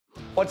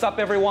What's up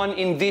everyone?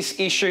 In this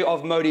issue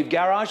of Motive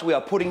Garage, we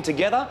are putting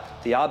together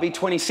the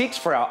RB26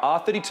 for our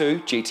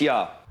R32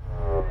 GTR.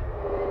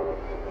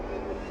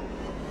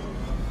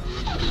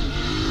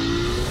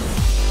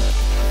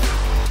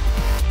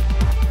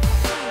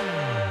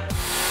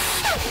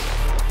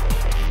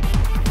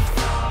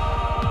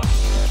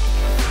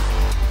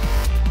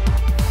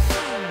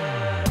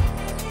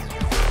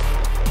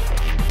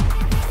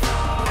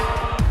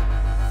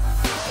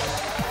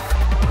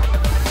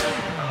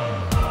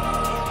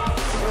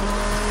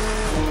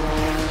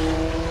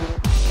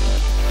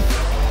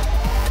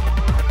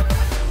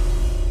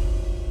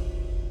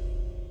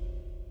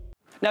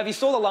 Now, if you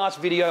saw the last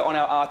video on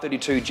our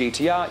R32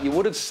 GTR, you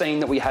would have seen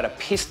that we had a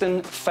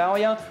piston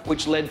failure,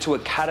 which led to a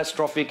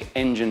catastrophic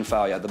engine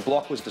failure. The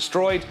block was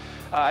destroyed,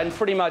 and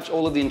pretty much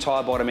all of the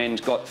entire bottom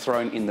end got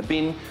thrown in the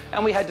bin,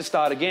 and we had to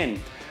start again.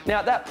 Now,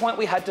 at that point,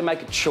 we had to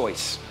make a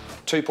choice.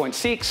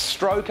 2.6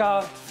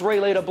 stroker, 3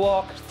 litre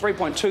block,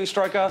 3.2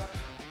 stroker.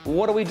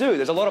 What do we do?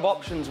 There's a lot of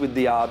options with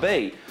the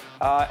RB.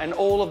 And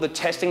all of the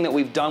testing that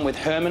we've done with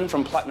Herman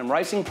from Platinum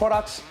Racing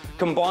Products,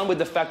 combined with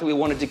the fact that we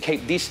wanted to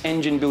keep this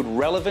engine build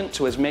relevant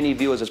to as many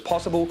viewers as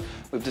possible,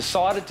 we've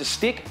decided to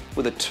stick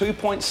with a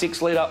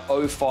 2.6 litre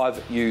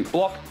 05U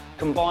block,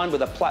 combined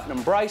with a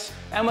platinum brace,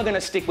 and we're going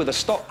to stick with a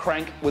stock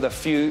crank with a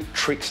few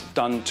tricks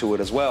done to it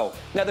as well.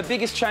 Now, the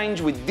biggest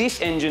change with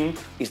this engine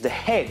is the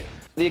head.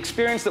 The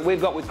experience that we've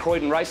got with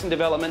Croydon Racing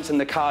Developments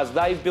and the cars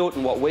they've built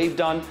and what we've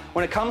done,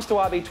 when it comes to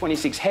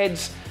RB26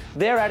 heads,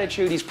 their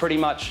attitude is pretty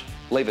much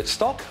leave it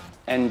stock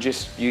and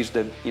just use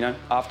the,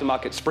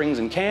 aftermarket springs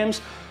and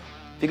cams.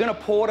 If you're going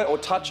to port it or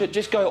touch it,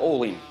 just go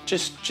all in.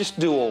 Just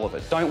do all of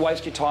it. Don't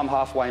waste your time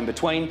halfway in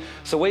between.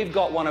 So we've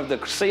got one of the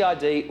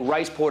CRD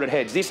race ported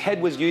heads. This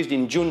head was used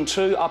in Jun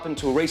 2 up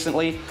until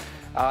recently.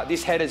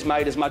 This head is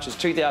made as much as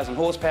 2,000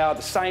 horsepower.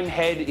 The same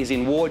head is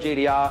in War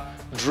GTR,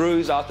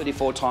 Drew's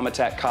R34 time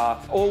attack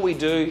car. All we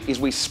do is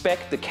we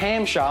spec the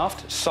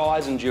camshaft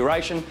size and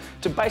duration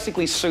to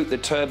basically suit the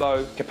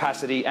turbo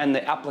capacity and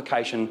the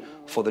application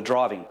for the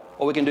driving.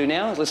 What we can do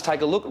now is let's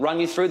take a look, run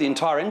you through the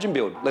entire engine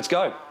build. Let's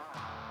go.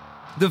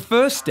 The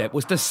first step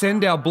was to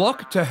send our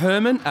block to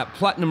Herman at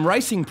Platinum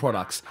Racing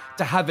Products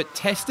to have it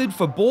tested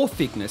for bore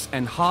thickness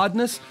and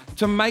hardness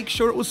to make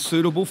sure it was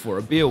suitable for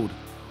a build.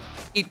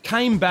 It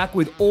came back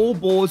with all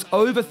bores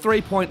over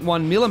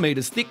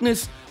 3.1mm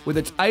thickness, with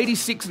its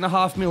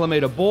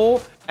 86.5mm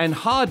bore and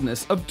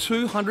hardness of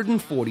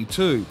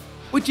 242,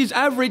 which is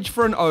average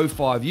for an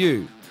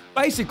 05U.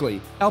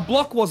 Basically, our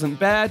block wasn't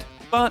bad,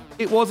 but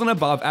it wasn't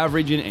above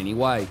average in any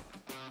way.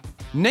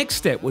 Next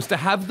step was to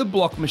have the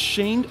block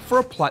machined for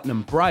a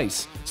platinum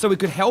brace, so it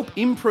could help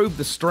improve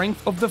the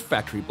strength of the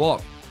factory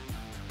block.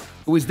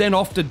 It was then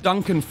off to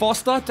Duncan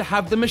Foster to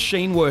have the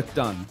machine work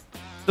done.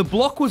 The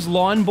block was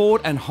line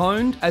bored and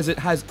honed as it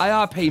has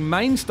ARP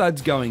main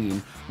studs going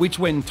in, which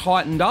when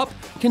tightened up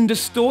can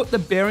distort the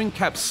bearing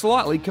cap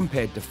slightly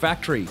compared to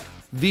factory.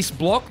 This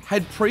block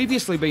had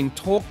previously been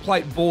torque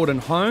plate bored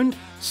and honed,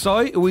 so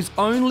it was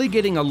only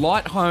getting a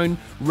light hone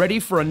ready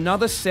for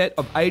another set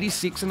of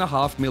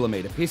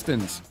 86.5mm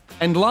pistons.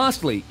 And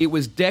lastly, it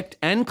was decked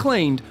and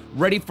cleaned,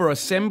 ready for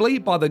assembly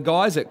by the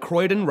guys at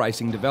Croydon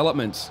Racing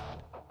Developments.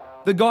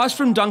 The guys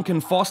from Duncan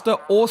Foster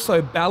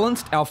also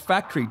balanced our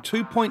factory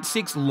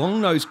 2.6 long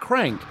nose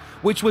crank,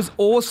 which was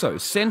also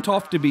sent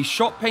off to be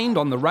shot peened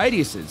on the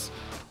radiuses.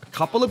 A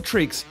couple of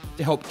tricks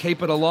to help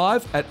keep it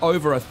alive at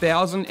over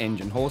 1,000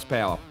 engine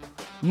horsepower.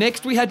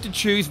 Next, we had to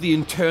choose the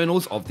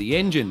internals of the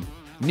engine.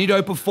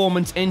 Neato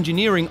Performance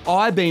Engineering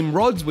I-beam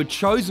rods were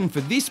chosen for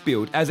this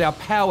build as our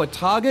power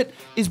target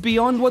is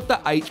beyond what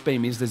the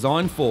H-beam is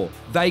designed for.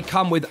 They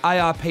come with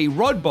ARP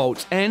rod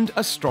bolts and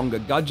a stronger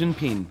gudgeon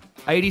pin.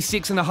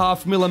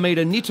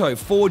 86.5mm Neato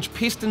forged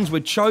pistons were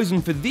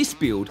chosen for this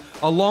build,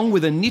 along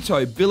with a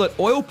Neato billet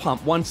oil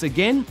pump once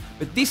again,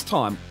 but this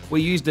time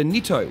we used a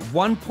Neato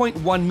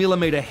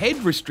 1.1mm head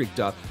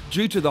restrictor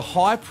due to the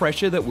high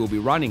pressure that we'll be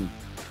running.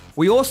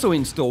 We also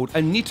installed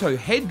a Neato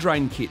head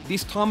drain kit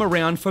this time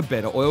around for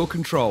better oil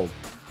control.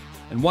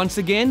 And once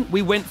again,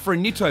 we went for a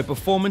Neato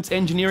Performance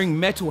Engineering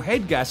metal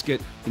head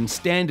gasket in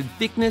standard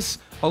thickness,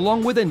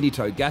 along with a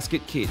Neato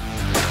gasket kit.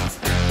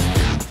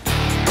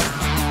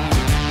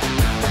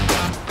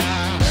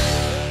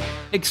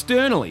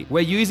 Externally, we're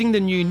using the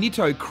new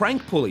Neato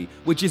crank pulley,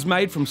 which is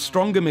made from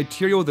stronger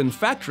material than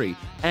factory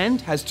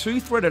and has 2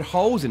 threaded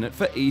holes in it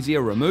for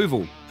easier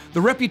removal. The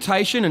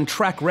reputation and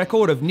track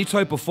record of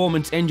Neato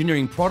Performance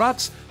Engineering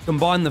products,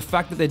 combined the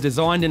fact that they're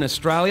designed in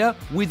Australia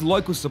with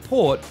local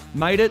support,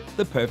 made it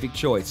the perfect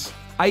choice.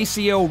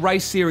 ACL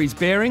Race Series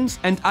bearings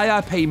and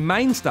ARP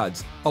main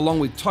studs,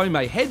 along with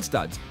Tomei head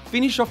studs,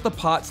 finish off the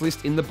parts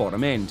list in the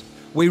bottom end.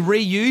 We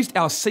reused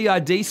our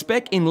CRD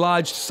spec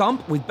enlarged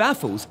sump with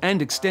baffles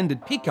and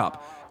extended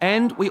pickup,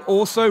 and we're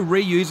also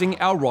reusing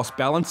our Ross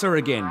balancer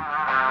again.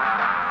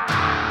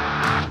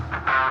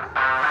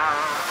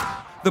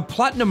 The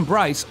platinum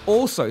brace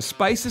also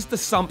spaces the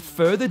sump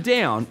further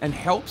down and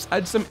helps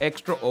add some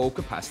extra oil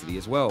capacity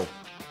as well.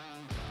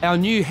 Our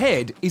new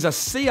head is a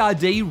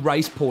CRD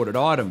race-ported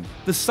item,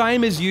 the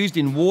same as used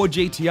in War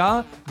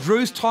GTR,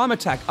 Drew's Time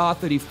Attack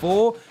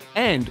R34,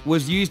 and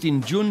was used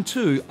in Jun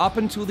 2 up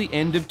until the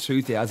end of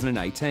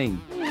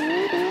 2018.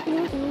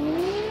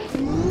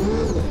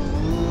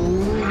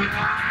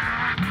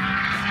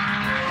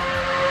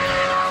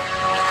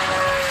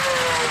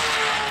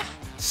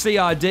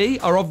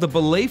 CRD are of the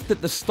belief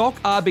that the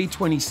stock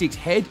RB26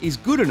 head is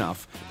good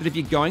enough that if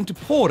you're going to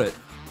port it,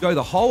 go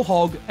the whole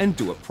hog and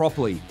do it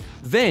properly.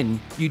 Then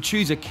you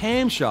choose a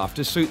camshaft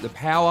to suit the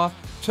power,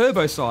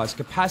 turbo size,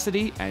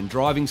 capacity and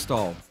driving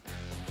style.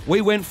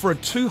 We went for a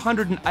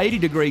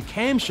 280-degree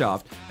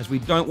camshaft as we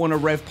don't want to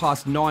rev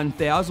past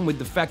 9,000 with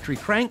the factory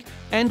crank,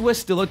 and we're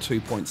still a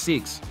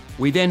 2.6.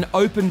 We then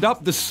opened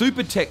up the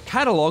Supertech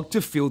catalogue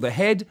to fill the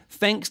head,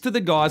 thanks to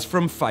the guys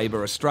from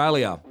Faber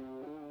Australia.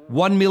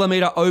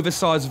 1mm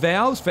oversized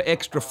valves for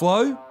extra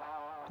flow,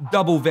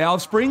 double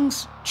valve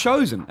springs,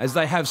 chosen as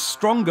they have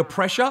stronger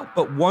pressure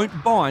but won't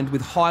bind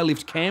with high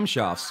lift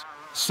camshafts,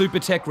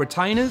 Supertech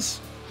retainers,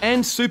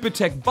 and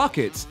Supertech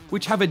buckets,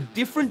 which have a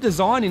different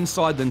design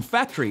inside than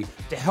factory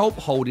to help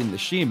hold in the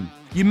shim.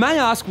 You may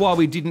ask why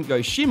we didn't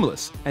go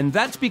shimless, and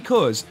that's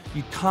because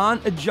you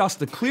can't adjust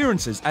the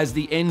clearances as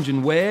the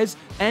engine wears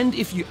and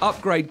if you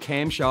upgrade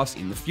camshafts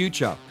in the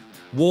future.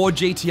 War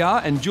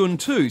GTR and Jun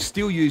 2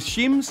 still use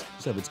shims,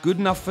 so if it's good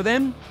enough for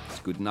them, it's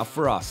good enough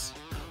for us.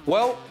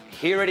 Well,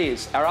 here it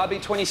is. Our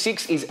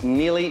RB26 is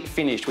nearly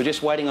finished. We're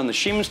just waiting on the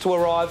shims to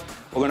arrive.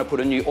 We're going to put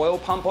a new oil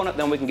pump on it,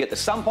 then we can get the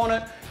sump on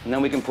it, and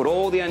then we can put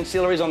all the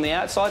ancillaries on the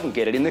outside and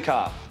get it in the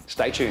car.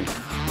 Stay tuned.